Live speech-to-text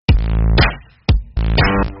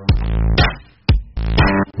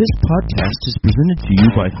This podcast is presented to you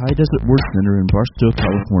by High Desert Word Center in Barstow,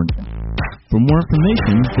 California. For more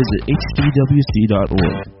information, visit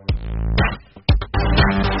hdwc.org.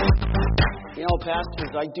 You know, pastors,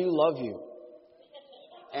 I do love you.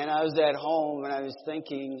 And I was at home and I was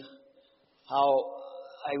thinking how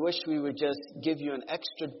I wish we would just give you an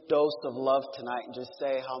extra dose of love tonight and just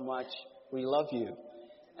say how much we love you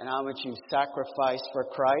and how much you've sacrificed for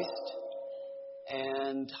Christ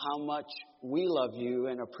and how much we love you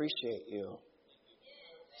and appreciate you.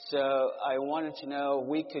 So I wanted to know if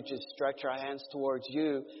we could just stretch our hands towards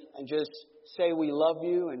you and just say we love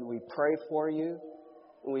you and we pray for you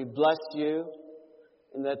and we bless you,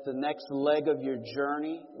 and that the next leg of your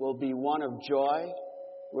journey will be one of joy,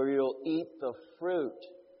 where you'll eat the fruit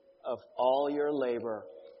of all your labor.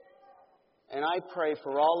 And I pray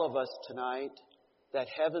for all of us tonight that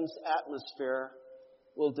heaven's atmosphere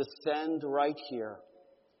will descend right here,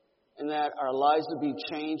 and that our lives will be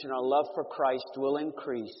changed and our love for Christ will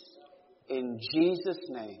increase. In Jesus'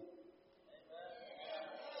 name.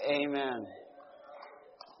 Amen.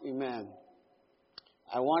 Amen.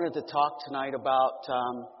 I wanted to talk tonight about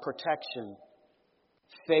protection,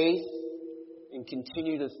 faith, and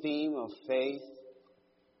continue the theme of faith.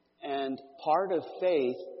 And part of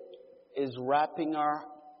faith is wrapping our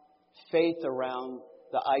faith around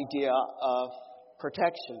the idea of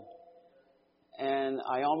protection. And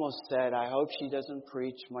I almost said, I hope she doesn't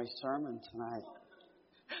preach my sermon tonight.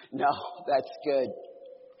 No, that's good.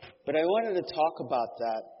 But I wanted to talk about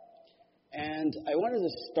that. And I wanted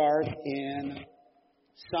to start in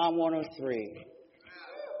Psalm 103.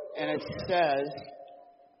 And it says,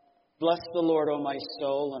 "Bless the Lord, O my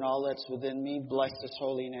soul, and all that's within me. Bless His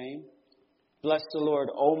holy name. Bless the Lord,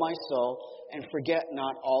 O my soul, and forget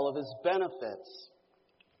not all of His benefits."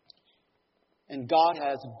 And God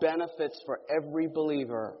has benefits for every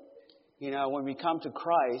believer. You know, when we come to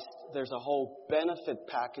Christ, there's a whole benefit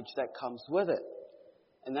package that comes with it.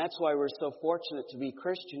 And that's why we're so fortunate to be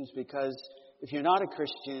Christians, because if you're not a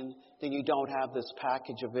Christian, then you don't have this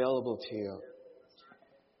package available to you.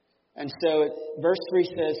 And so verse 3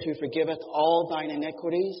 says, "Who forgiveth all thine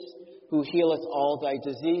iniquities, who healeth all thy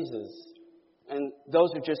diseases." And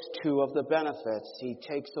those are just two of the benefits. He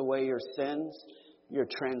takes away your sins, your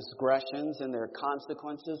transgressions and their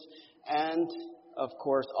consequences, and, of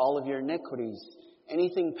course, all of your iniquities.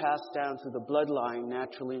 Anything passed down through the bloodline,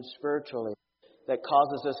 naturally and spiritually, that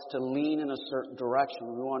causes us to lean in a certain direction.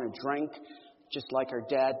 We want to drink just like our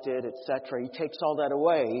dad did, etc. He takes all that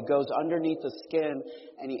away. He goes underneath the skin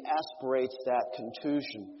and He aspirates that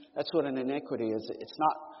contusion. That's what an iniquity is. It's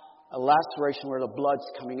not a laceration where the blood's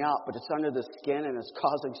coming out, but it's under the skin and it's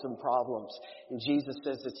causing some problems. And Jesus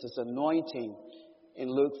says it's His anointing in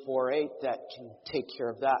Luke 4:8 that can take care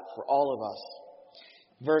of that for all of us.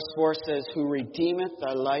 Verse 4 says, "Who redeemeth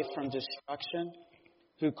thy life from destruction,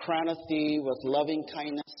 who crowneth thee with loving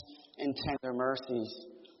kindness and tender mercies."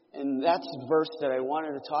 And that's the verse that I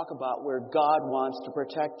wanted to talk about, where God wants to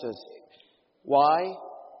protect us. Why?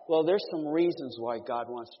 Well, there's some reasons why God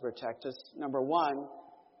wants to protect us. Number one,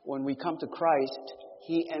 when we come to Christ,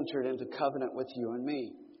 He entered into covenant with you and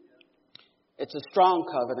me. It's a strong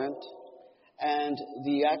covenant, and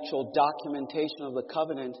the actual documentation of the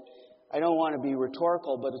covenant, I don't want to be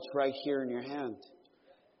rhetorical, but it's right here in your hand.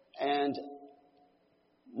 And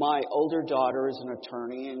my older daughter is an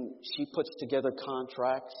attorney, and she puts together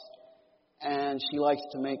contracts, and she likes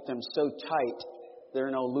to make them so tight there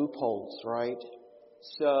are no loopholes, right?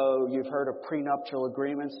 So you've heard of prenuptial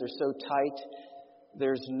agreements. They're so tight,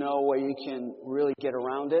 there's no way you can really get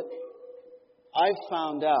around it. I've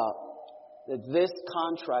found out that this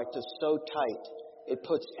contract is so tight, it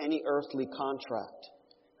puts any earthly contract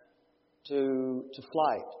to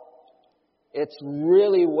flight. It's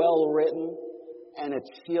really well written, and it's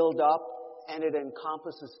sealed up, and it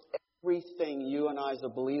encompasses everything you and I as a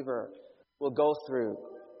believer will go through.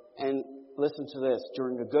 And listen to this,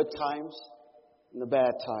 during the good times and the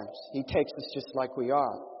bad times. He takes us just like we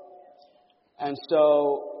are. And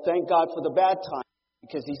so, thank God for the bad times,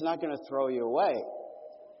 because He's not going to throw you away.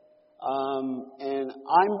 And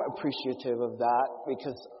I'm appreciative of that,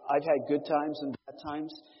 because I've had good times and bad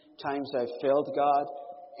times, times I've failed God,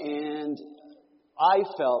 and I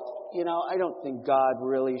felt, I don't think God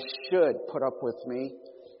really should put up with me.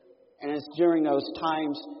 And it's during those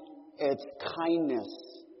times, it's kindness.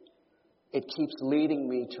 It keeps leading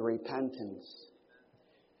me to repentance.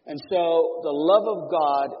 And so the love of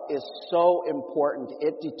God is so important.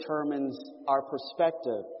 It determines our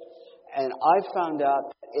perspective. And I found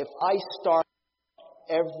out if I start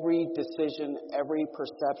every decision, every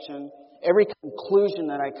perception, every conclusion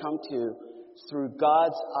that I come to through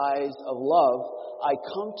God's eyes of love, I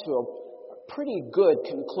come to a pretty good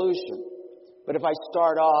conclusion. But if I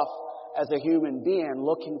start off as a human being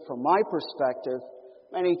looking from my perspective,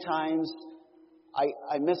 many times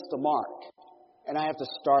I miss the mark. And I have to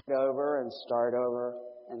start over and start over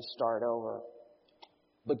and start over.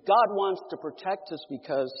 But God wants to protect us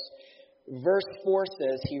because verse 4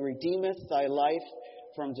 says, He redeemeth thy life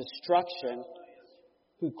from destruction,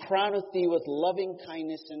 who crowneth thee with loving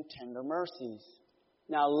kindness and tender mercies.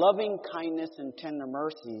 Now, loving kindness and tender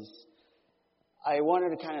mercies, I wanted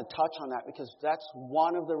to kind of touch on that because that's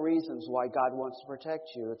one of the reasons why God wants to protect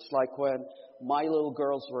you. It's like when my little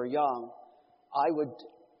girls were young, I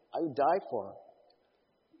would die for them.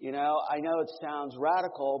 You know, I know it sounds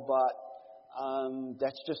radical, but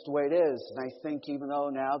that's just the way it is. And I think even though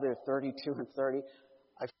now they're 32 and 30,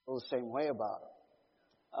 I feel the same way about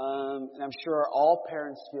them. And I'm sure all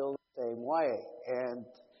parents feel the same way. And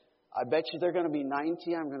I bet you they're going to be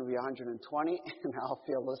 90, I'm going to be 120, and I'll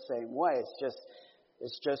feel the same way.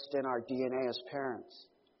 It's just in our DNA as parents.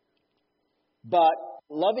 But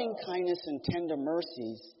loving kindness and tender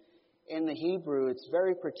mercies, in the Hebrew, it's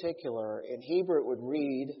very particular. In Hebrew, it would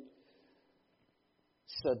read,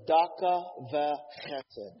 Tzedakah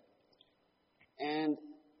v'chesed. And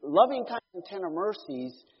loving kindness and tender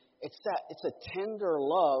mercies, it's a tender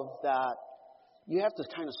love that you have to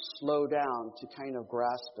kind of slow down to kind of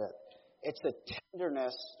grasp it. It's a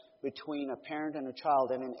tenderness between a parent and a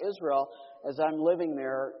child. And in Israel, as I'm living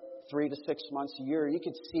there 3 to 6 months a year, you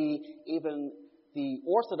could see even the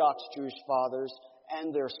Orthodox Jewish fathers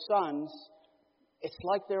and their sons, it's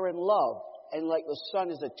like they're in love. And like the son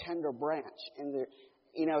is a tender branch. And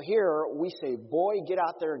you know, here we say, boy, get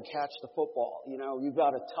out there and catch the football. You know, you've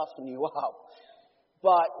got to toughen you up.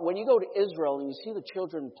 But when you go to Israel and you see the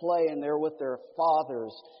children play and they're with their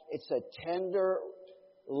fathers, it's a tender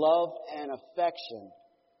love and affection.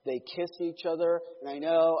 They kiss each other. And I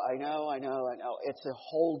know. It's a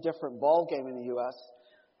whole different ballgame in the U.S.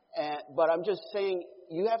 But I'm just saying,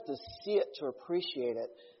 you have to see it to appreciate it.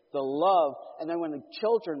 The love. And then when the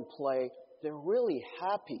children play, they're really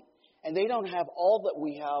happy. And they don't have all that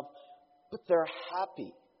we have, but they're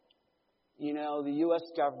happy. You know, the U.S.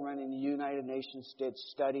 government and the United Nations did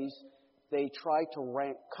studies. They try to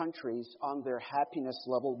rank countries on their happiness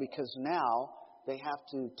level because now they have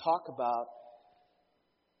to talk about,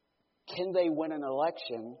 can they win an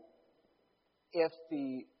election if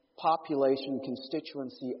the population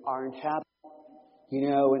constituency aren't happy? You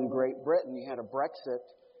know, in Great Britain, you had a Brexit,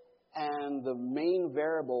 and the main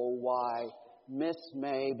variable why Miss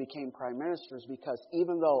May became Prime Minister is because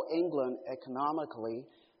even though England economically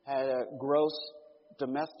had a gross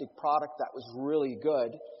domestic product that was really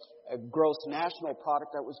good, a gross national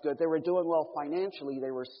product that was good, they were doing well financially,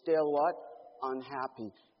 they were still what?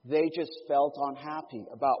 Unhappy. They just felt unhappy.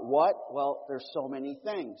 About what? Well, there's so many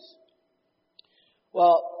things.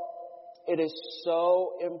 Well, it is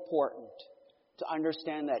so important to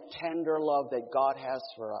understand that tender love that God has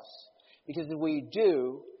for us. Because if we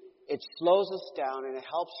do, it slows us down and it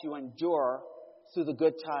helps you endure through the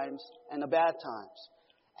good times and the bad times.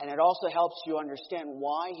 And it also helps you understand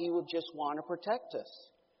why He would just want to protect us.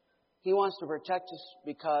 He wants to protect us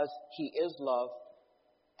because He is love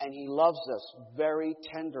and He loves us very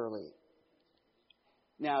tenderly.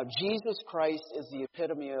 Now, Jesus Christ is the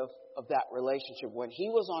epitome of that relationship. When He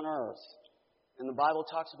was on earth, and the Bible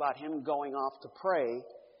talks about Him going off to pray,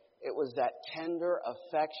 it was that tender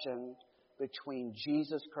affection between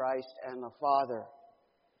Jesus Christ and the Father.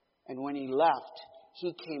 And when He left,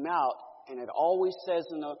 He came out, and it always says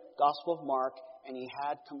in the Gospel of Mark, and He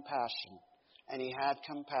had compassion, and He had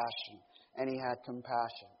compassion, and He had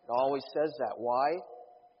compassion. It always says that. Why?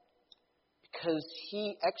 Because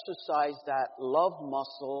He exercised that love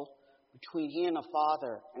muscle between He and the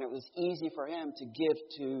Father, and it was easy for Him to give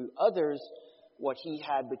to others what He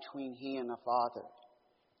had between He and the Father.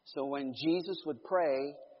 So when Jesus would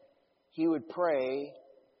pray, He would pray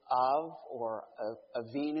Av or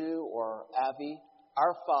Avinu or Avi,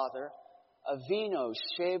 our Father, Avinu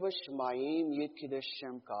Sheva Shemayim Yitkidesh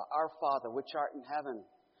Shemka, our Father which art in heaven,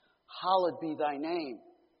 hallowed be Thy name.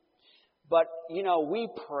 But, you know, we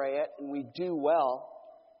pray it and we do well.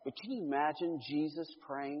 But can you imagine Jesus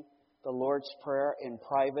praying the Lord's Prayer in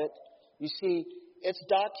private? You see, it's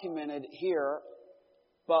documented here,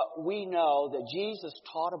 but we know that Jesus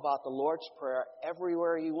taught about the Lord's Prayer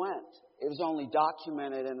everywhere He went. It was only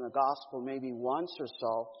documented in the Gospel maybe once or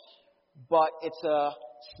so. But it's a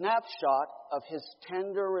snapshot of His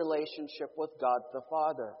tender relationship with God the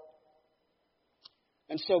Father.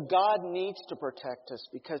 And so God needs to protect us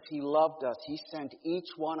because He loved us. He sent each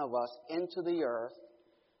one of us into the earth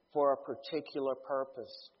for a particular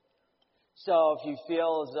purpose. So if you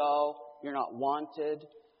feel as though you're not wanted,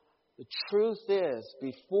 the truth is,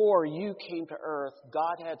 before you came to earth,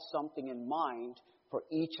 God had something in mind for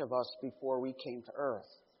each of us before we came to earth.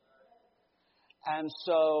 And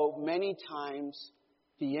so many times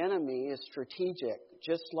the enemy is strategic.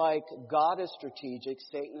 Just like God is strategic,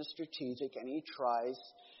 Satan is strategic, and he tries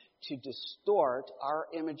to distort our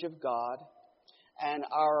image of God and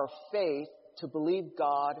our faith to believe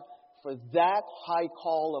God for that high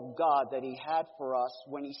call of God that he had for us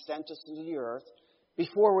when he sent us into the earth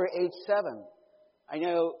before we're age 7. I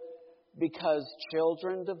know because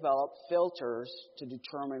children develop filters to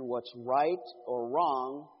determine what's right or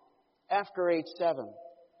wrong after age 7.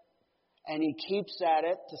 And he keeps at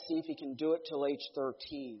it to see if he can do it till age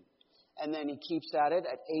 13. And then he keeps at it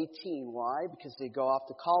at 18. Why? Because they go off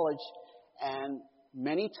to college, and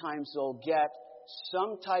many times they'll get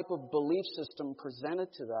some type of belief system presented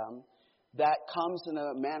to them that comes in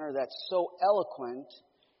a manner that's so eloquent,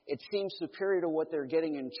 it seems superior to what they're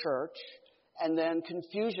getting in church, and then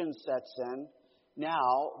confusion sets in.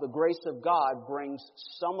 Now, the grace of God brings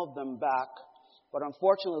some of them back, but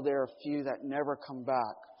unfortunately there are a few that never come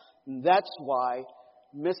back. And that's why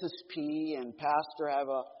Mrs. P and Pastor have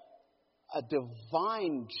a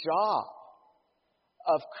divine job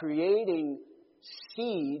of creating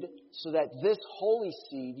seed so that this holy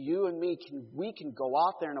seed, you and me, we can go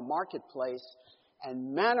out there in a marketplace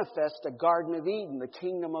and manifest a Garden of Eden, the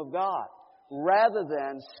kingdom of God, rather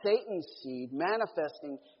than Satan's seed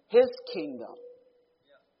manifesting his kingdom.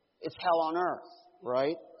 It's hell on earth,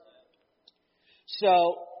 right?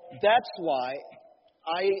 So that's why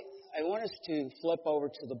I want us to flip over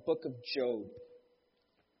to the book of Job.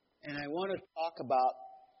 And I want to talk about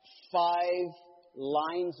 5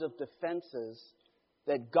 lines of defenses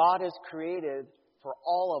that God has created for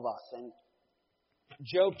all of us. And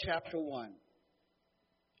Job chapter 1.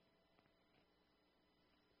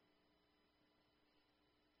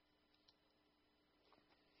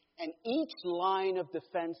 And each line of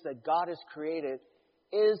defense that God has created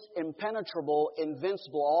is impenetrable,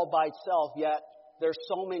 invincible all by itself, yet there's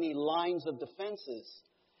so many lines of defenses.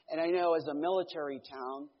 And I know as a military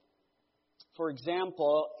town, for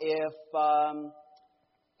example,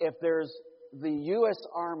 if there's the U.S.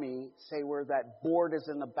 Army, say where that board is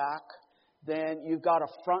in the back, then you've got a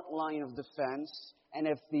front line of defense. And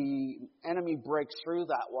if the enemy breaks through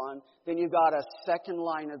that one, then you've got a second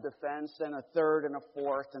line of defense, and a third and a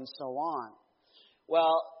fourth, and so on.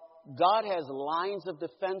 Well, God has lines of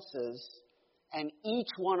defenses, and each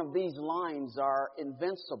one of these lines are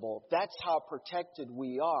invincible. That's how protected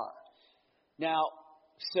we are. Now,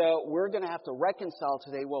 so we're going to have to reconcile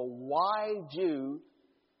today, well, why do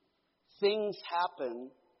things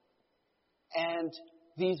happen and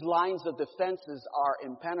these lines of defenses are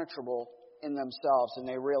impenetrable in themselves, and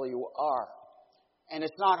they really are. And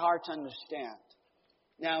it's not hard to understand.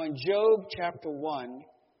 Now, in Job chapter 1,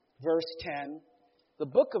 verse 10, the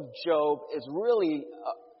book of Job is really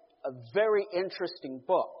a very interesting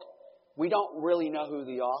book. We don't really know who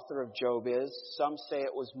the author of Job is. Some say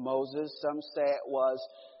it was Moses. Some say it was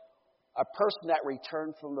a person that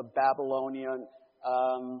returned from the Babylonian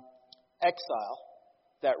exile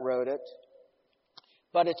that wrote it.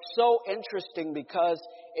 But it's so interesting because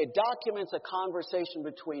it documents a conversation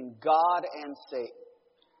between God and Satan.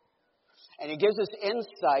 And it gives us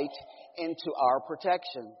insight into our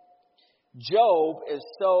protection. Job is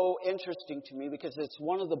so interesting to me because it's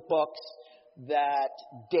one of the books that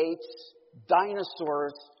dates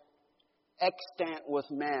dinosaurs extant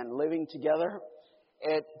with man living together.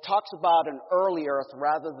 It talks about an early earth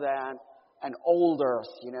rather than an old earth,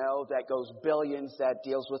 that goes billions, that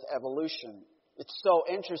deals with evolution. It's so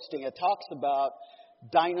interesting. It talks about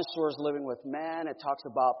dinosaurs living with man. It talks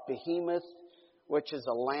about behemoth, which is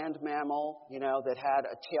a land mammal, that had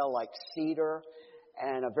a tail like cedar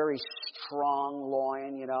and a very strong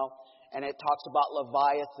loin, And it talks about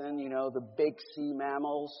Leviathan, the big sea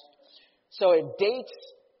mammals. So it dates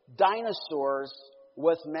dinosaurs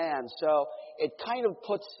with man. So it kind of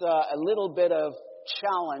puts a little bit of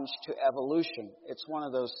challenge to evolution. It's one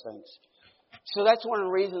of those things. So that's one of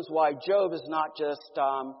the reasons why Job is not just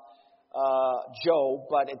Job,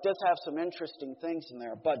 but it does have some interesting things in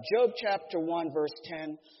there. But Job chapter 1 verse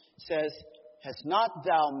 10 says, "Hast not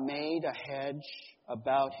thou made a hedge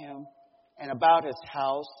about him, and about his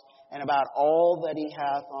house, and about all that he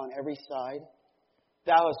hath on every side?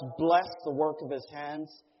 Thou hast blessed the work of his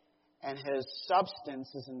hands, and his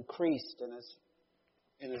substance is increased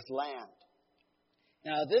in his land."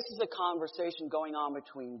 Now, this is a conversation going on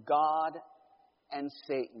between God and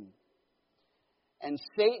Satan. And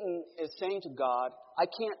Satan is saying to God, I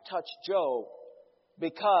can't touch Job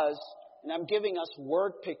because, and I'm giving us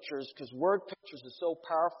word pictures because word pictures are so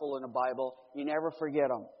powerful in the Bible, you never forget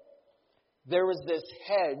them. There was this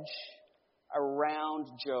hedge around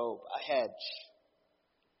Job, a hedge.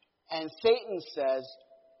 And Satan says,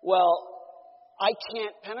 well, I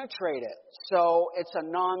can't penetrate it, so it's a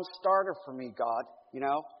non-starter for me, God, you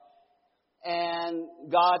know. And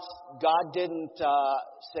God didn't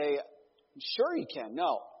say, sure you can.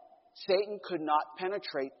 No. Satan could not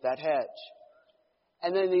penetrate that hedge.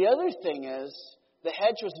 And then the other thing is, the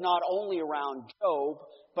hedge was not only around Job,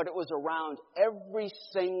 but it was around every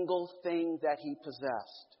single thing that he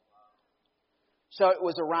possessed. So it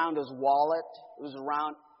was around his wallet. It was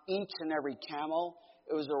around each and every camel.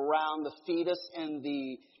 It was around the fetus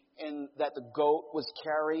that the goat was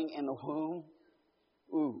carrying in the womb.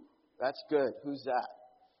 Ooh, that's good. Who's that?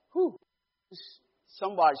 Whew.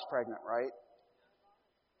 Somebody's pregnant, right?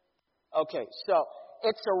 Okay, so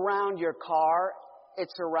it's around your car.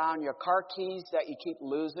 It's around your car keys that you keep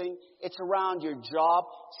losing. It's around your job.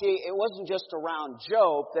 See, it wasn't just around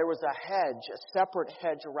Job. There was a hedge, a separate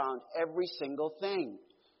hedge around every single thing.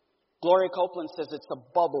 Gloria Copeland says it's a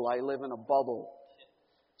bubble. I live in a bubble.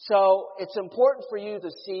 So it's important for you to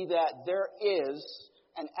see that there is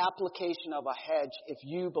an application of a hedge if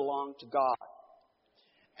you belong to God.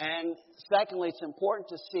 And secondly, it's important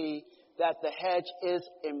to see that the hedge is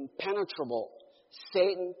impenetrable.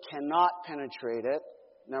 Satan cannot penetrate it,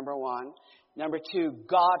 number one. Number two,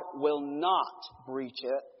 God will not breach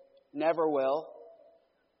it, never will.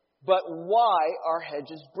 But why are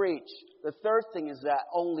hedges breached? The third thing is that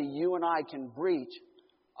only you and I can breach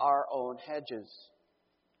our own hedges.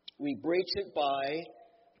 We breach it by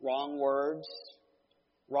wrong words,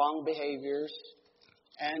 wrong behaviors,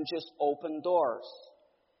 and just open doors.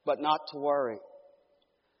 But not to worry.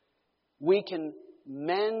 We can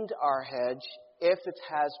mend our hedge if it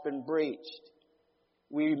has been breached.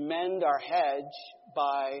 We mend our hedge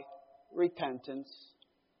by repentance.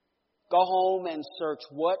 Go home and search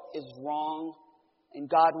what is wrong, and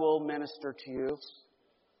God will minister to you.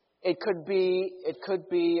 It could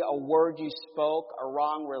be a word you spoke, a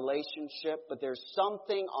wrong relationship, but there's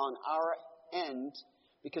something on our end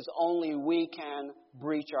because only we can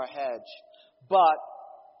breach our hedge. But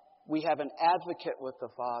we have an advocate with the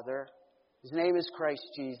Father. His name is Christ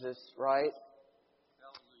Jesus, right?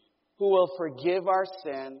 Who will forgive our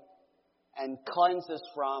sin and cleanse us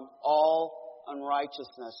from all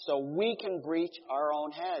unrighteousness. So we can breach our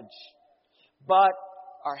own hedge. But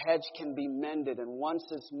our hedge can be mended. And once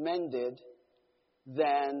it's mended,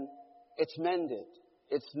 then it's mended.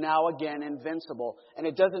 It's now again invincible. And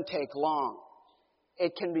it doesn't take long.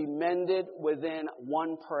 It can be mended within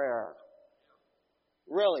one prayer.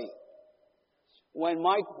 Really. When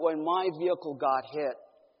my vehicle got hit,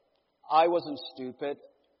 I wasn't stupid.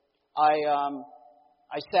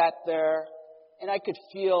 I sat there and I could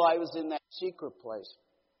feel I was in that secret place.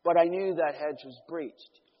 But I knew that hedge was breached.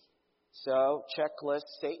 So, checklist,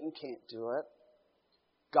 Satan can't do it.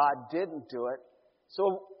 God didn't do it.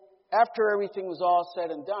 So, after everything was all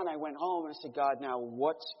said and done, I went home and I said, God, now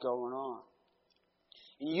what's going on?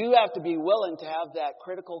 And you have to be willing to have that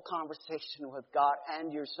critical conversation with God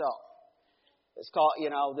and yourself. It's called,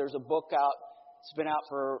 there's a book out, it's been out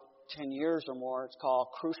for 10 years or more. It's called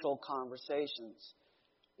Crucial Conversations.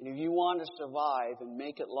 And if you want to survive and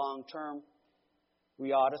make it long term,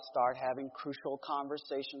 we ought to start having crucial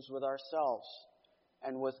conversations with ourselves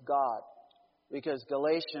and with God. Because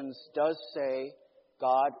Galatians does say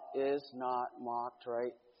God is not mocked,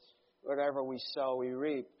 right? Whatever we sow, we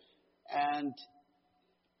reap. And,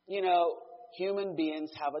 human beings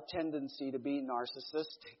have a tendency to be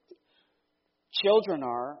narcissistic. Children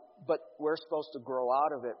are, but we're supposed to grow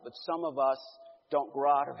out of it. But some of us don't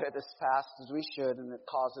grow out of it as fast as we should, and it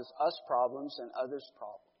causes us problems and others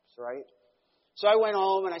problems, right? So I went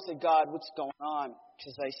home and I said, God, what's going on?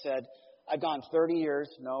 Because I said, I've gone 30 years,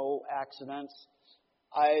 no accidents.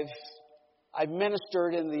 I've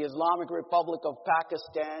ministered in the Islamic Republic of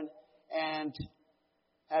Pakistan and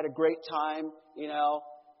had a great time,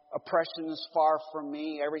 Oppression is far from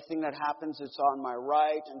me. Everything that happens, it's on my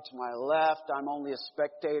right and to my left. I'm only a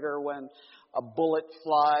spectator when a bullet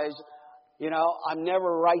flies. I'm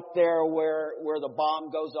never right there where the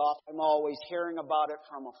bomb goes off. I'm always hearing about it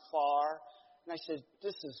from afar. And I said,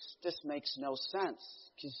 this makes no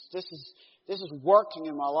sense. Because this is working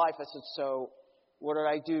in my life. I said, so what did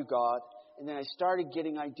I do, God? And then I started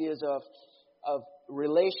getting ideas of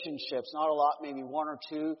relationships. Not a lot, maybe one or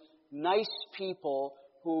two. Nice people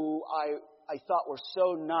who I thought were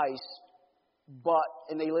so nice,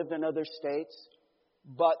 and they lived in other states,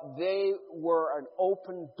 but they were an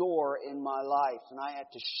open door in my life, and I had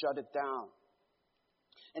to shut it down.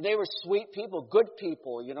 And they were sweet people, good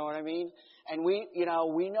people, you know what I mean? And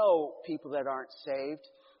we know people that aren't saved,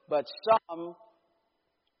 but some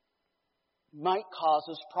might cause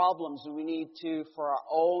us problems, and we need to, for our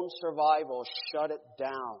own survival, shut it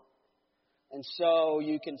down. And so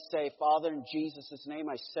you can say, Father, in Jesus' name,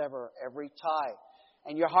 I sever every tie.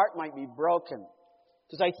 And your heart might be broken.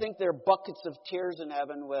 Because I think there are buckets of tears in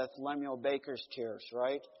heaven with Lemuel Baker's tears,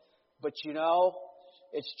 right? But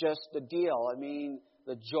it's just the deal. I mean,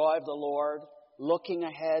 the joy of the Lord, looking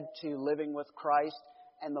ahead to living with Christ,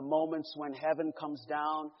 and the moments when heaven comes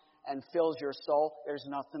down and fills your soul, there's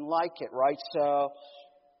nothing like it, right? So,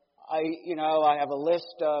 I have a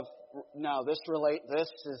list of, no, this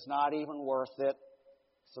is not even worth it.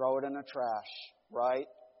 Throw it in the trash, right?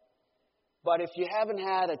 But if you haven't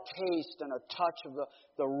had a taste and a touch of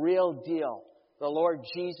the real deal, the Lord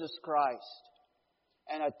Jesus Christ,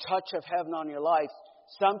 and a touch of heaven on your life,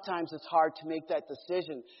 sometimes it's hard to make that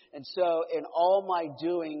decision. And so in all my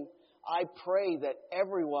doing, I pray that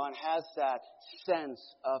everyone has that sense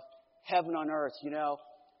of heaven on earth.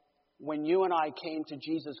 When you and I came to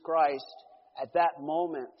Jesus Christ, at that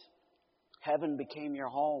moment, heaven became your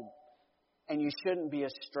home. And you shouldn't be a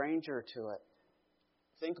stranger to it.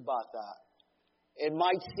 Think about that. It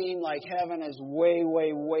might seem like heaven is way,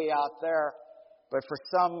 way, way out there, but for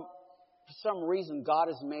some reason, God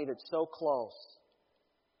has made it so close.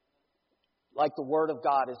 Like the Word of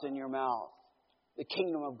God is in your mouth. The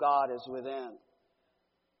kingdom of God is within.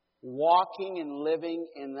 Walking and living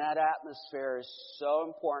in that atmosphere is so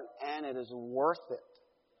important, and it is worth it.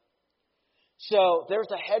 So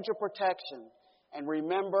there's a hedge of protection. And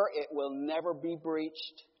remember, it will never be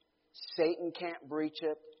breached. Satan can't breach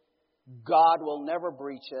it. God will never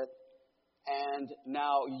breach it. And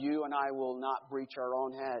now you and I will not breach our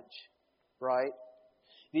own hedge. Right?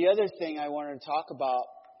 The other thing I wanted to talk about,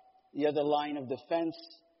 the other line of defense,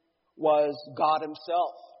 was God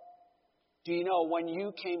Himself. Do you know, when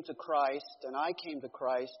you came to Christ and I came to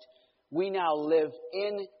Christ, we now live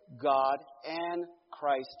in God and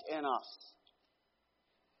Christ in us.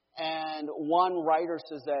 And one writer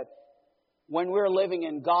says that when we're living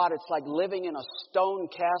in God, it's like living in a stone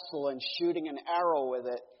castle and shooting an arrow with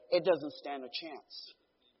it. It doesn't stand a chance.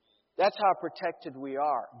 That's how protected we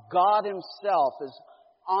are. God Himself is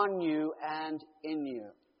on you and in you.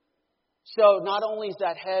 So not only is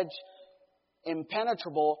that hedge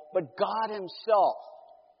impenetrable, but God Himself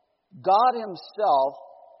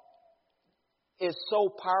is so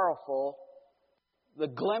powerful. The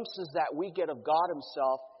glimpses that we get of God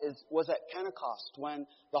Himself was at Pentecost when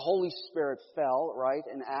the Holy Spirit fell, right,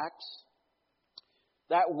 in Acts.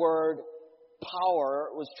 That word power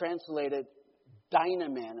was translated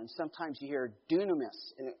dynamin, and sometimes you hear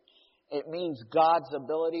dunamis. And it means God's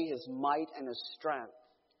ability, His might, and His strength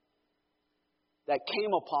that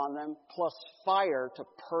came upon them, plus fire to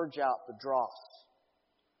purge out the dross.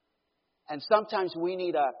 And sometimes we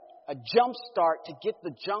need a jump start to get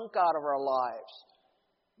the junk out of our lives.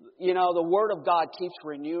 The Word of God keeps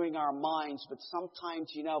renewing our minds, but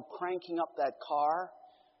sometimes, cranking up that car.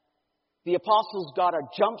 The apostles got a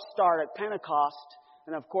jump start at Pentecost,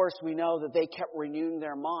 and of course we know that they kept renewing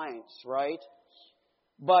their minds, right?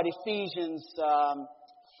 But Ephesians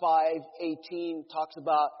 5:18 talks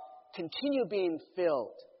about continue being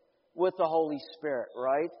filled with the Holy Spirit,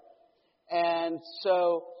 right? And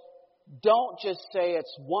so don't just say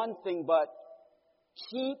it's one thing, but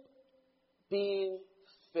keep being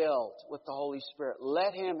filled with the Holy Spirit.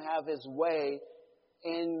 Let Him have His way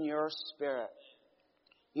in your spirit.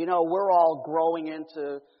 We're all growing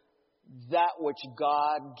into that which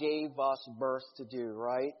God gave us birth to do,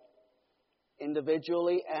 right?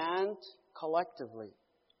 Individually and collectively.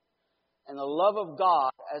 And the love of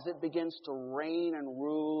God, as it begins to reign and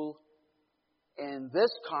rule in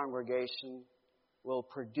this congregation, will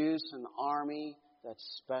produce an army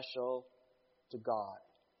that's special to God.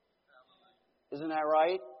 Isn't that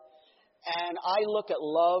right? And I look at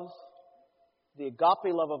love, the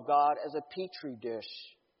agape love of God, as a petri dish.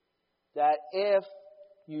 That if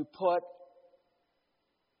you put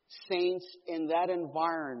saints in that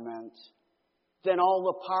environment, then all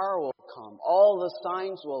the power will come, all the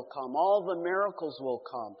signs will come, all the miracles will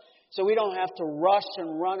come. So we don't have to rush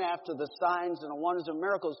and run after the signs and the wonders and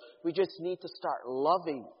miracles. We just need to start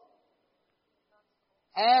loving.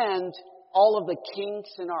 And all of the kinks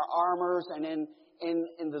in our armors and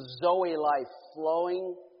in the Zoe life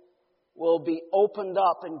flowing will be opened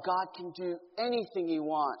up, and God can do anything He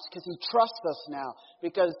wants because He trusts us now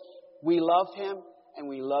because we love Him and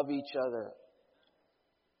we love each other.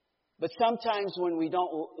 But sometimes when we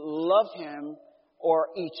don't love Him or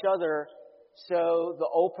each other, so the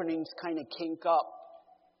openings kind of kink up.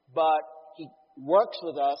 But He works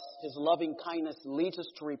with us. His loving kindness leads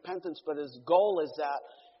us to repentance. But His goal is that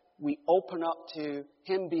we open up to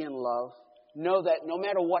Him being love. Know that no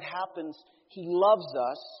matter what happens, He loves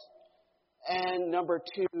us. And number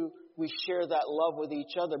two, we share that love with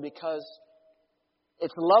each other because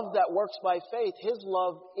it's love that works by faith. His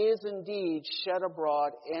love is indeed shed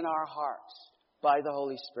abroad in our hearts by the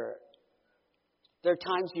Holy Spirit. There are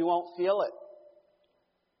times you won't feel it.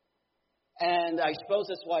 And I suppose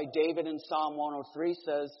that's why David in Psalm 103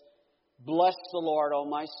 says, "Bless the Lord, O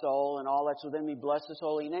my soul, and all that's within me. Bless His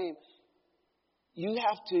holy name." You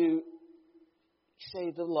have to say,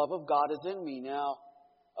 the love of God is in me. Now,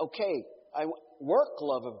 okay, I work,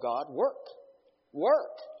 love of God. Work.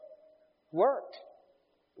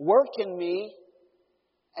 Work in me,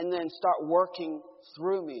 and then start working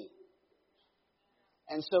through me.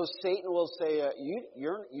 And so Satan will say,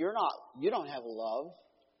 you don't have love.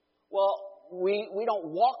 Well, we don't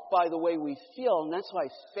walk by the way we feel, and that's why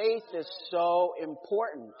faith is so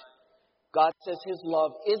important. God says His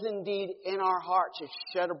love is indeed in our hearts, it's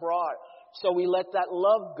shed abroad. So we let that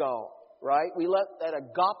love go, right? We let that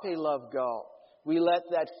agape love go. We let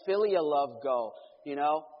that filial love go. You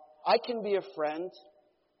know, I can be a friend.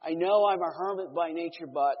 I know I'm a hermit by nature,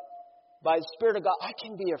 but by the Spirit of God, I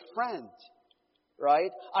can be a friend, right?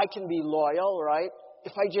 I can be loyal, right?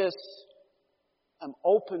 If I just am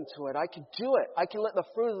open to it, I can do it. I can let the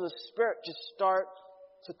fruit of the Spirit just start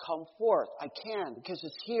to come forth. I can, because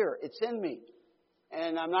it's here. It's in me.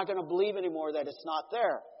 And I'm not going to believe anymore that it's not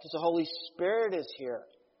there, because the Holy Spirit is here,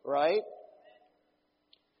 right?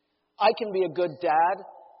 I can be a good dad.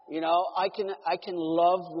 You know, I can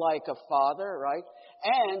love like a father, right?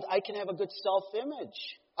 And I can have a good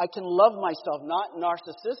self-image. I can love myself, not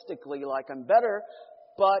narcissistically like I'm better,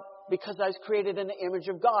 but because I was created in the image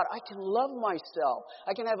of God. I can love myself.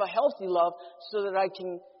 I can have a healthy love so that I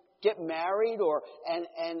can get married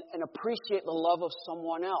and appreciate the love of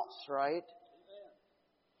someone else, right?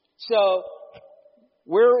 So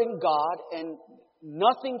we're in God, and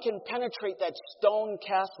nothing can penetrate that stone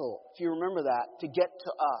castle, if you remember that, to get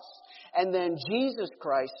to us. And then Jesus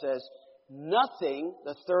Christ says, nothing,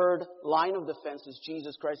 the third line of defense is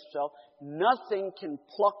Jesus Christ Himself, nothing can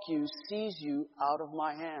pluck you, seize you out of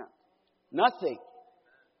my hand. Nothing.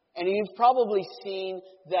 And you've probably seen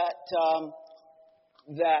that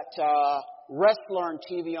wrestler on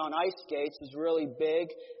TV on ice skates is really big,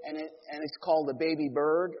 and it's called the baby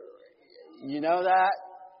bird. You know that?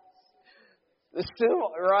 The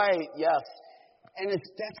symbol, right? Yes. And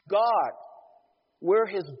that's God. We're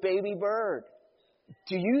His baby bird.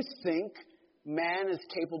 Do you think man is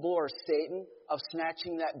capable, or Satan, of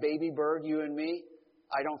snatching that baby bird, you and me?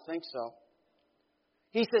 I don't think so.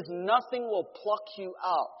 He says, nothing will pluck you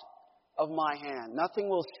out of my hand. Nothing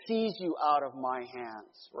will seize you out of my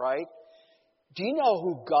hands, right? Do you know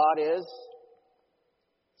who God is?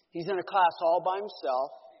 He's in a class all by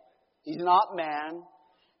Himself. He's not man.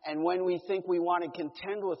 And when we think we want to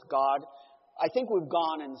contend with God, I think we've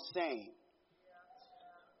gone insane.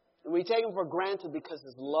 And we take Him for granted because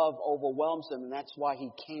His love overwhelms Him, and that's why He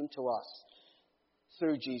came to us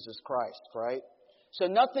through Jesus Christ, right? So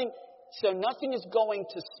nothing is going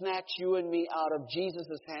to snatch you and me out of Jesus'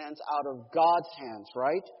 hands, out of God's hands,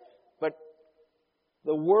 right? But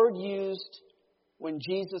the word used when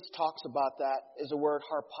Jesus talks about that is the word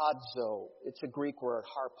harpazo. It's a Greek word,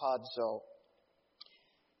 harpazo.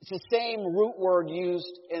 It's the same root word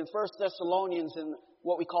used in 1 Thessalonians in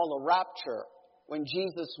what we call the rapture, when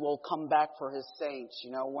Jesus will come back for His saints,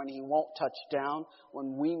 you know, when He won't touch down,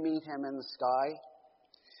 when we meet Him in the sky.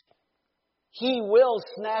 He will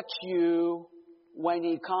snatch you when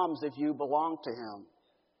He comes if you belong to Him.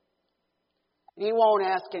 He won't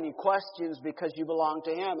ask any questions because you belong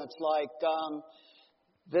to Him. It's like,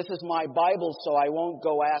 this is my Bible, so I won't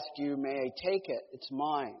go ask you, may I take it? It's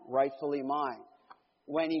mine, rightfully mine.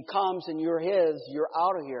 When He comes and you're His, you're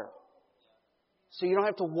out of here. So you don't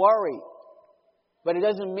have to worry. But it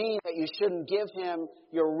doesn't mean that you shouldn't give Him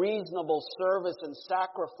your reasonable service and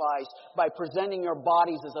sacrifice by presenting your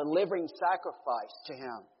bodies as a living sacrifice to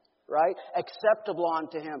Him, right? Acceptable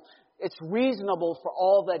unto Him. It's reasonable for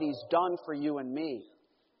all that He's done for you and me.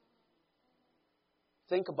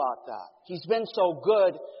 Think about that. He's been so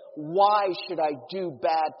good. Why should I do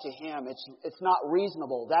bad to Him? It's not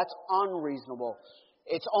reasonable. That's unreasonable.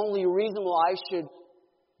 It's only reasonable I should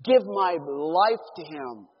give my life to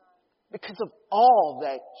Him because of all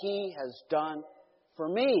that He has done for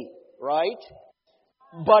me, right?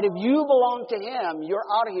 But if you belong to Him, you're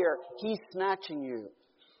out of here. He's snatching you.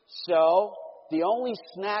 So, the only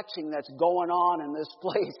snatching that's going on in this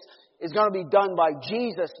place is going to be done by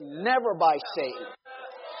Jesus, never by Satan.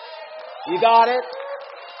 You got it?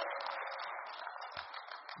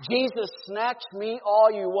 Jesus, snatch me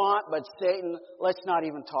all you want, but Satan, let's not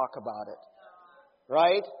even talk about it.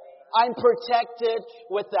 Right? I'm protected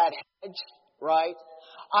with that hedge, right?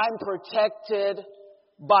 I'm protected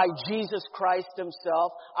by Jesus Christ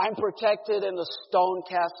Himself. I'm protected in the stone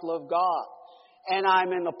castle of God. And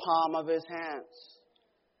I'm in the palm of His hands.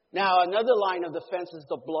 Now, another line of defense is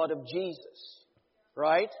the blood of Jesus,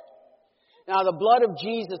 right? Now, the blood of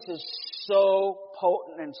Jesus is so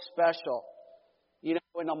potent and special. You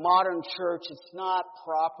know, in a modern church, it's not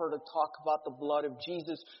proper to talk about the blood of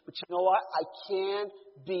Jesus. But you know what? I can't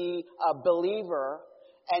be a believer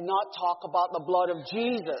and not talk about the blood of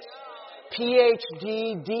Jesus.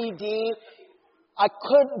 PhD, DD. I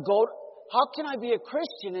couldn't go. How can I be a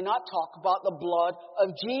Christian and not talk about the blood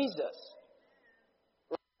of Jesus?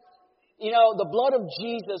 You know, the blood of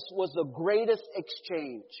Jesus was the greatest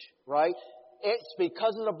exchange, right? It's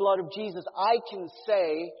because of the blood of Jesus I can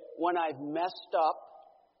say when I've messed up,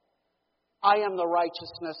 I am the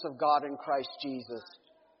righteousness of God in Christ Jesus.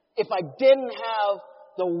 If I didn't have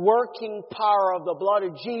the working power of the blood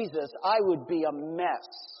of Jesus, I would be a mess.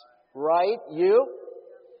 Right? You?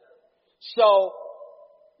 So,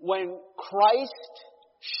 when Christ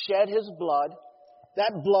shed His blood,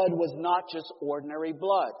 that blood was not just ordinary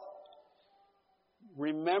blood.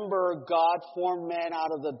 Remember, God formed man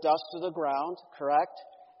out of the dust of the ground, correct?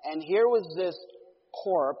 And here was this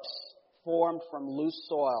corpse formed from loose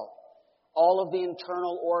soil. All of the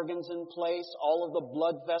internal organs in place, all of the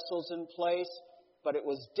blood vessels in place, but it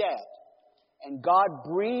was dead. And God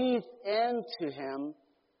breathed into him,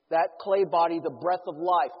 that clay body, the breath of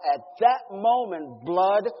life. At that moment,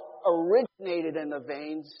 blood originated in the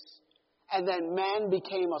veins, and then man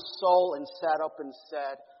became a soul and sat up and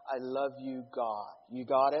said, I love you, God. You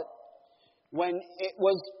got it? When it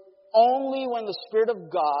was only when the Spirit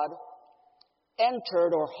of God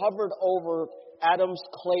entered or hovered over Adam's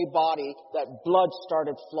clay body that blood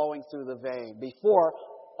started flowing through the vein. Before,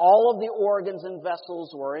 all of the organs and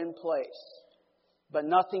vessels were in place, but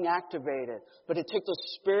nothing activated. But it took the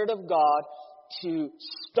Spirit of God to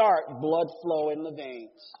start blood flow in the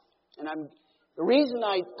veins. And the reason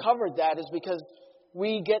I covered that is because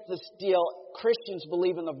we get this deal, Christians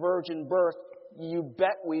believe in the virgin birth. You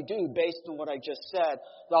bet we do, based on what I just said.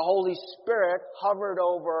 The Holy Spirit hovered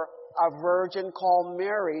over a virgin called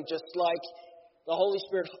Mary, just like the Holy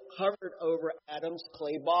Spirit hovered over Adam's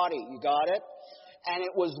clay body. You got it? And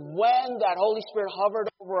it was when that Holy Spirit hovered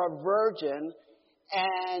over a virgin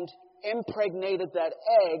and impregnated that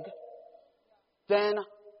egg, then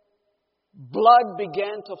blood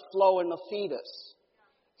began to flow in the fetus.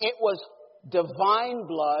 It was divine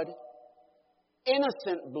blood,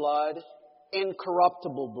 innocent blood,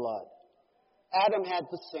 incorruptible blood. Adam had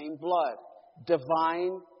the same blood.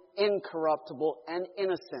 Divine, incorruptible, and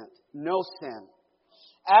innocent. No sin.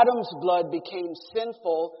 Adam's blood became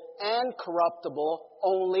sinful and corruptible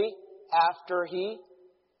only after he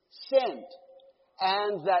sinned.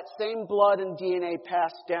 And that same blood and DNA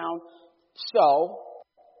passed down. So,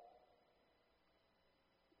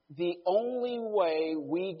 the only way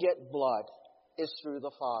we get blood is through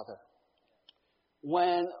the Father.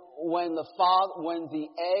 When the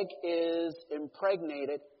egg is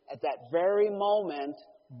impregnated, at that very moment,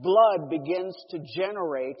 blood begins to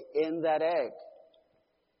generate in that egg.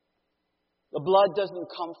 The blood doesn't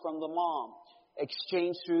come from the mom.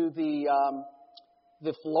 Exchanged through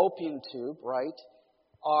the fallopian tube, right,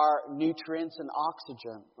 are nutrients and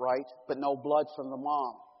oxygen, right, but no blood from the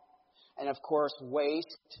mom. And of course,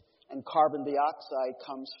 waste and carbon dioxide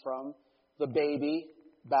comes from the baby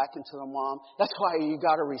back into the mom. That's why you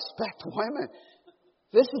got to respect women.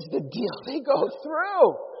 This is the deal they go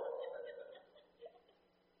through.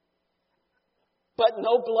 But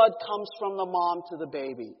no blood comes from the mom to the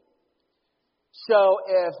baby. So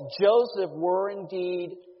if Joseph were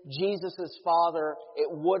indeed Jesus' father, it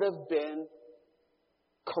would have been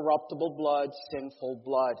corruptible blood, sinful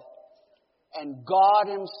blood. And God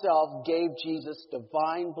Himself gave Jesus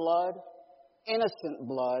divine blood, innocent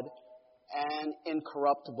blood, and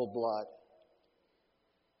incorruptible blood.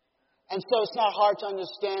 And so it's not hard to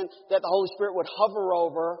understand that the Holy Spirit would hover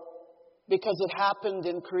over, because it happened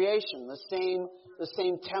in creation, the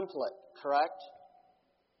same template, correct?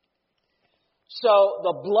 So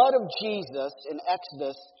the blood of Jesus in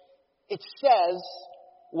Exodus, it says,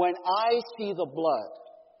 when I see the blood,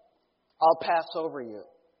 I'll pass over you.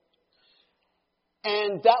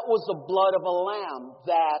 And that was the blood of a lamb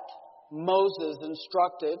that Moses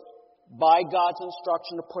instructed by God's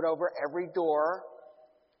instruction to put over every door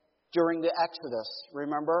during the Exodus,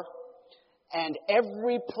 remember? And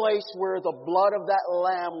every place where the blood of that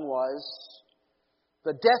lamb was,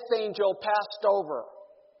 the death angel passed over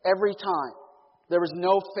every time. There was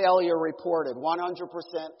no failure reported. 100%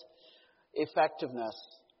 effectiveness,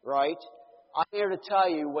 right? I'm here to tell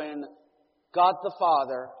you, when God the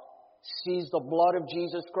Father sees the blood of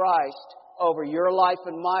Jesus Christ over your life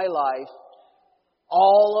and my life,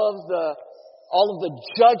 all of the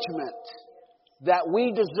judgment that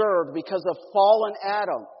we deserved because of fallen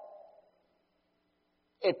Adam,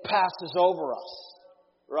 it passes over us,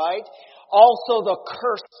 right? Also the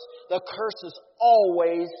curse is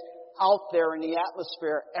always out there in the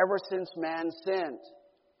atmosphere ever since man sinned.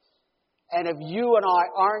 And if you and I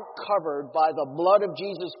aren't covered by the blood of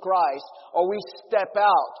Jesus Christ, or we step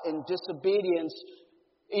out in disobedience,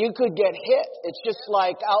 you could get hit. It's just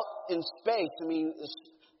like out in space. I mean, there's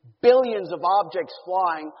billions of objects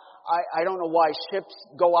flying. I don't know why ships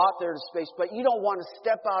go out there to space, but you don't want to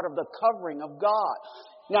step out of the covering of God.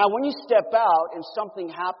 Now, when you step out and something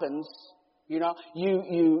happens, you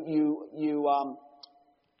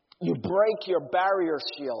break your barrier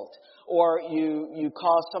shield, or you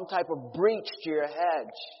cause some type of breach to your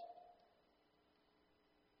hedge.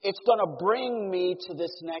 It's going to bring me to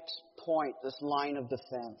this next point, this line of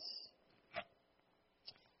defense.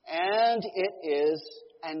 And it is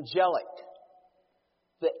angelic.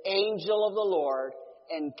 The angel of the Lord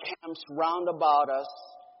encamps round about us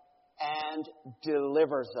and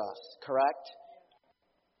delivers us, correct?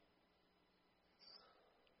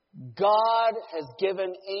 God has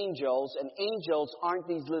given angels, and angels aren't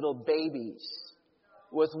these little babies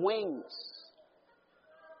with wings.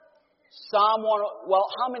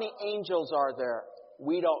 How many angels are there?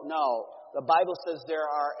 We don't know. The Bible says there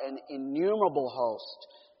are an innumerable host.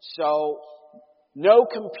 So no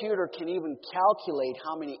computer can even calculate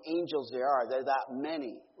how many angels there are. There are that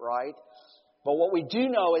many, right? But what we do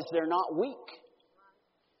know is they're not weak.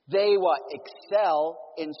 They excel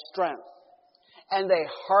in strength. And they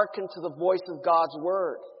hearken to the voice of God's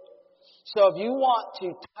Word. So if you want to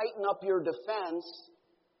tighten up your defense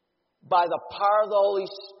by the power of the Holy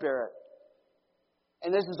Spirit,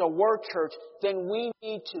 and this is a word church, then we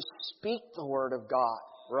need to speak the Word of God,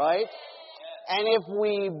 right? And if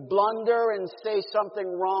we blunder and say something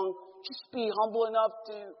wrong, just be humble enough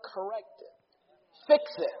to correct it. Fix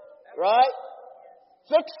it, right?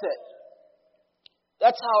 Fix it.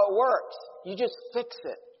 That's how it works. You just fix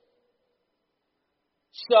it.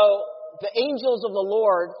 So, the angels of the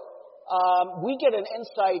Lord, we get an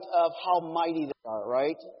insight of how mighty they are,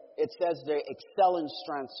 right? It says they excel in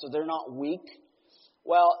strength, so they're not weak.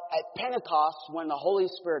 Well, at Pentecost, when the Holy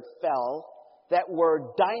Spirit fell, that word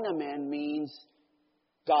dynamin means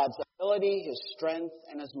God's ability, His strength,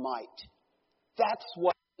 and His might. That's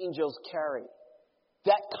what angels carry.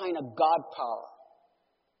 That kind of God power.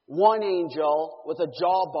 One angel with a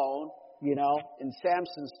jawbone, in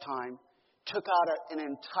Samson's time, took out an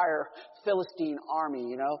entire Philistine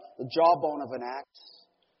army, the jawbone of an axe.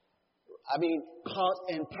 I mean,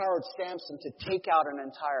 empowered Samson to take out an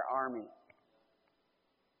entire army.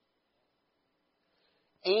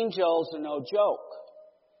 Angels are no joke.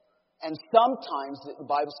 And sometimes the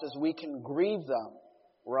Bible says we can grieve them,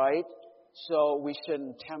 right? So we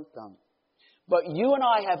shouldn't tempt them. But you and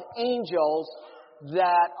I have angels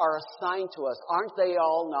that are assigned to us. Aren't they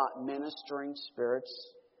all not ministering spirits?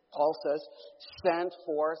 Paul says, sent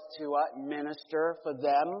forth to minister for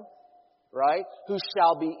them, right? Who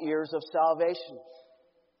shall be ears of salvation.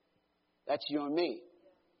 That's you and me.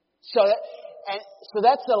 So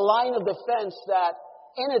that's a line of defense that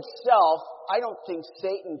in itself, I don't think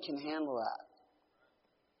Satan can handle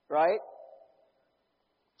that. Right?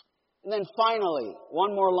 And then finally,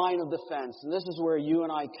 one more line of defense, and this is where you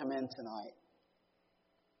and I come in tonight.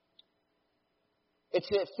 It's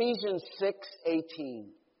Ephesians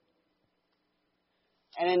 6:18.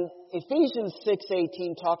 And in Ephesians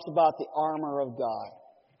 6:18 talks about the armor of God.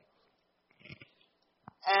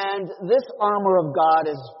 And this armor of God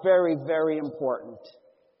is very, very important.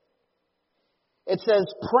 It says,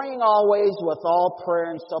 praying always with all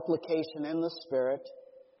prayer and supplication in the Spirit,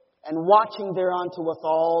 and watching thereunto with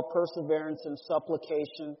all perseverance and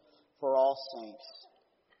supplication for all saints.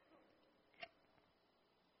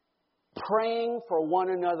 Praying for one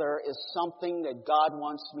another is something that God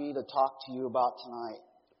wants me to talk to you about tonight.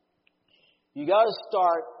 You got to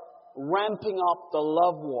start ramping up the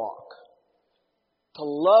love walk. To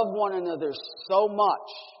love one another so much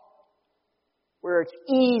where it's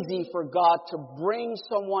easy for God to bring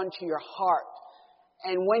someone to your heart.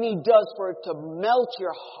 And when He does, for it to melt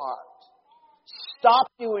your heart, stop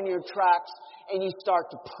you in your tracks and you start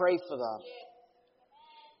to pray for them.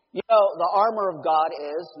 You know, the armor of God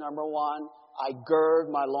is, number one, I gird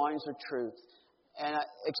my loins with truth. And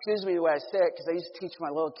excuse me the way I say it, because I used to teach my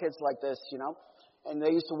little kids like this, you know. And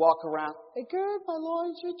they used to walk around, I gird my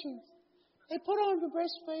loins with truth. I put on the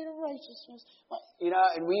breastplate of righteousness. You know,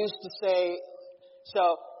 and we used to say,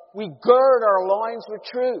 so we gird our loins with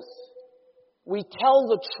truth. We tell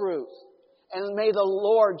the truth. And may the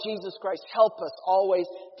Lord Jesus Christ help us always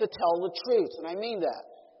to tell the truth. And I mean that.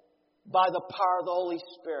 By the power of the Holy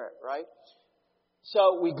Spirit, right?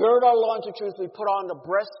 So we gird our loins with truth. We put on the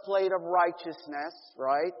breastplate of righteousness,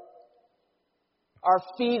 right? Our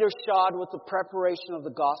feet are shod with the preparation of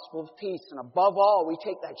the gospel of peace. And above all, we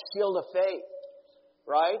take that shield of faith,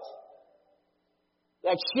 right?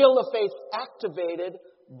 That shield of faith activated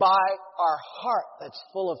by our heart that's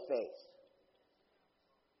full of faith.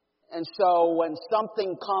 And so when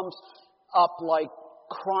something comes up like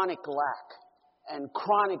chronic lack and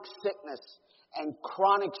chronic sickness and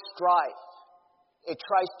chronic strife, it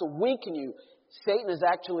tries to weaken you. Satan is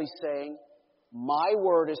actually saying, my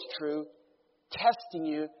word is true, testing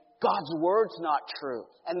you. God's word's not true.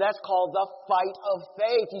 And that's called the fight of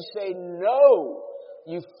faith. You say no.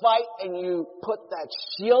 You fight and you put that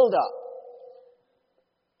shield up.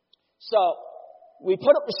 So, we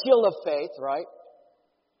put up the shield of faith, right?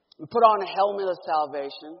 We put on a helmet of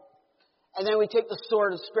salvation. And then we take the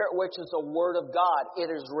sword of the Spirit, which is the Word of God. It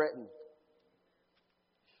is written.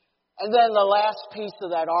 And then the last piece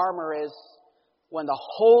of that armor is when the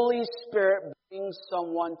Holy Spirit brings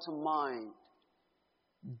someone to mind,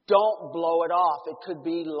 don't blow it off. It could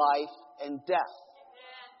be life and death.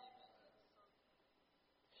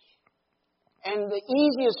 And the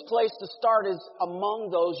easiest place to start is among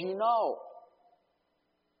those you know.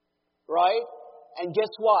 Right? And guess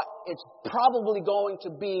what? It's probably going to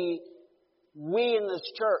be we in this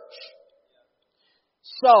church.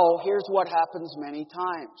 So, here's what happens many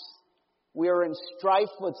times. We are in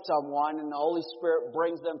strife with someone and the Holy Spirit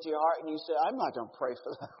brings them to your heart and you say, I'm not going to pray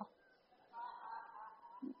for them.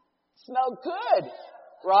 It's no good.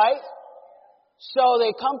 Right? So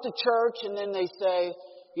they come to church and then they say,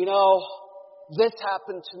 you know, this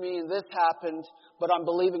happened to me and this happened, but I'm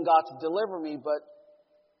believing God to deliver me. But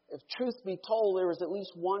if truth be told, there was at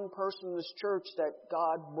least one person in this church that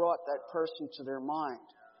God brought that person to their mind.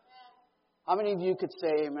 How many of you could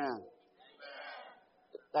say amen?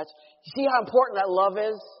 You see how important that love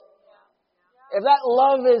is? If that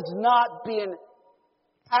love is not being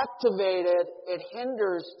activated, it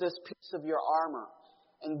hinders this piece of your armor.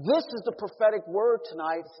 And this is the prophetic word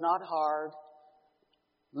tonight. It's not hard.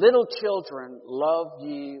 Little children, love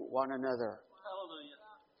ye one another.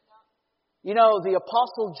 You know, the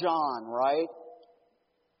Apostle John, right?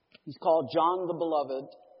 He's called John the Beloved.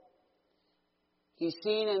 He's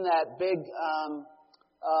seen in that big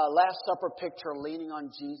Last Supper picture leaning on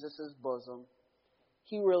Jesus' bosom.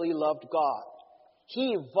 He really loved God.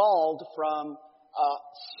 He evolved from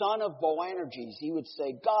son of Boanerges. He would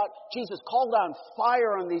say, God, Jesus, call down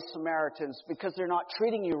fire on these Samaritans because they're not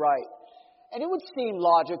treating you right. And it would seem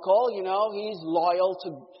logical, you know, he's loyal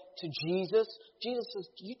to Jesus. Jesus says,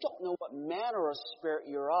 you don't know what manner of spirit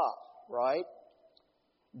you're of, right?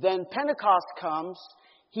 Then Pentecost comes.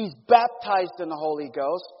 He's baptized in the Holy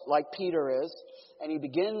Ghost, like Peter is. And he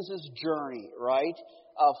begins his journey, right,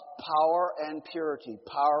 of power and purity,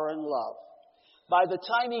 power and love. By the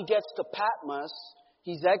time he gets to Patmos,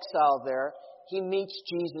 he's exiled there. He meets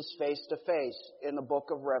Jesus face to face in the book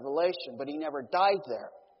of Revelation, but he never died there.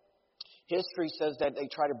 History says that they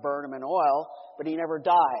tried to burn him in oil, but he never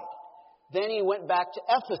died. Then he went back to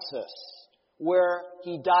Ephesus, where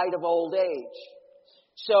he died of old age.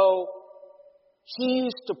 So he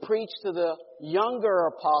used to preach to the younger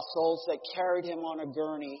apostles that carried him on a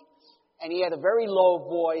gurney. And he had a very low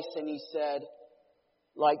voice, and he said,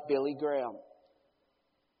 like Billy Graham,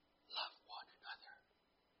 love one another.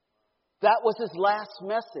 That was his last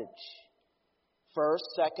message.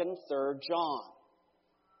 1st, 2nd, 3rd John.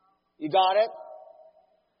 You got it?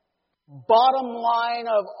 Bottom line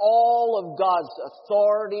of all of God's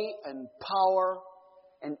authority and power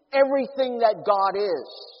and everything that God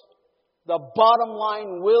is, the bottom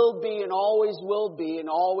line will be and always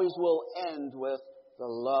will end with the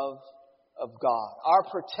love of God. Our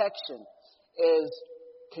protection is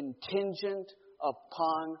contingent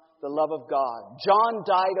upon the love of God. John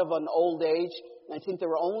died of an old age, and I think there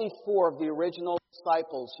were only 4 of the original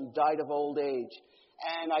disciples who died of old age.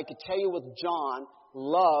 And I could tell you with John,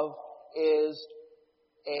 love is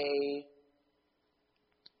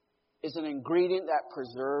an ingredient that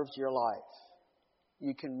preserves your life.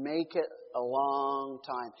 You can make it a long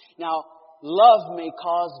time. Now, love may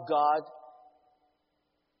cause God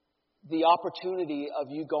the opportunity of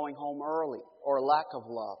you going home early or lack of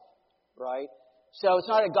love, right? So it's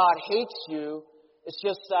not that God hates you. It's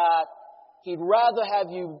just that He'd rather have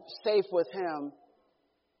you safe with Him,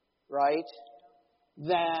 right,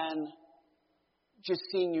 than just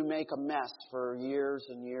seeing you make a mess for years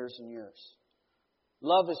and years and years.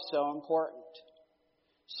 Love is so important.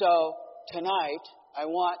 So tonight, I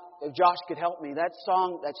want, if Josh could help me, that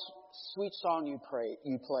song, that sweet song you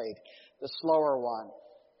played, the slower one,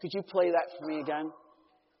 could you play that for me again?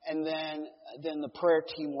 And then the prayer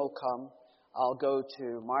team will come. I'll go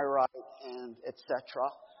to my right and etc.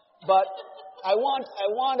 But I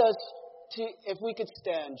want us to, if we could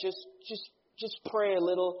stand, just pray a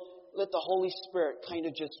little. Let the Holy Spirit kind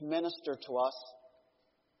of just minister to us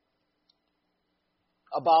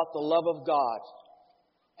about the love of God.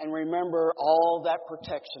 And remember all that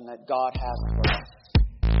protection that God has for us.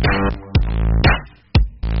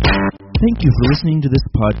 Thank you for listening to this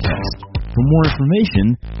podcast. For more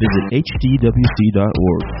information, visit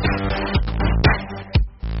hdwc.org.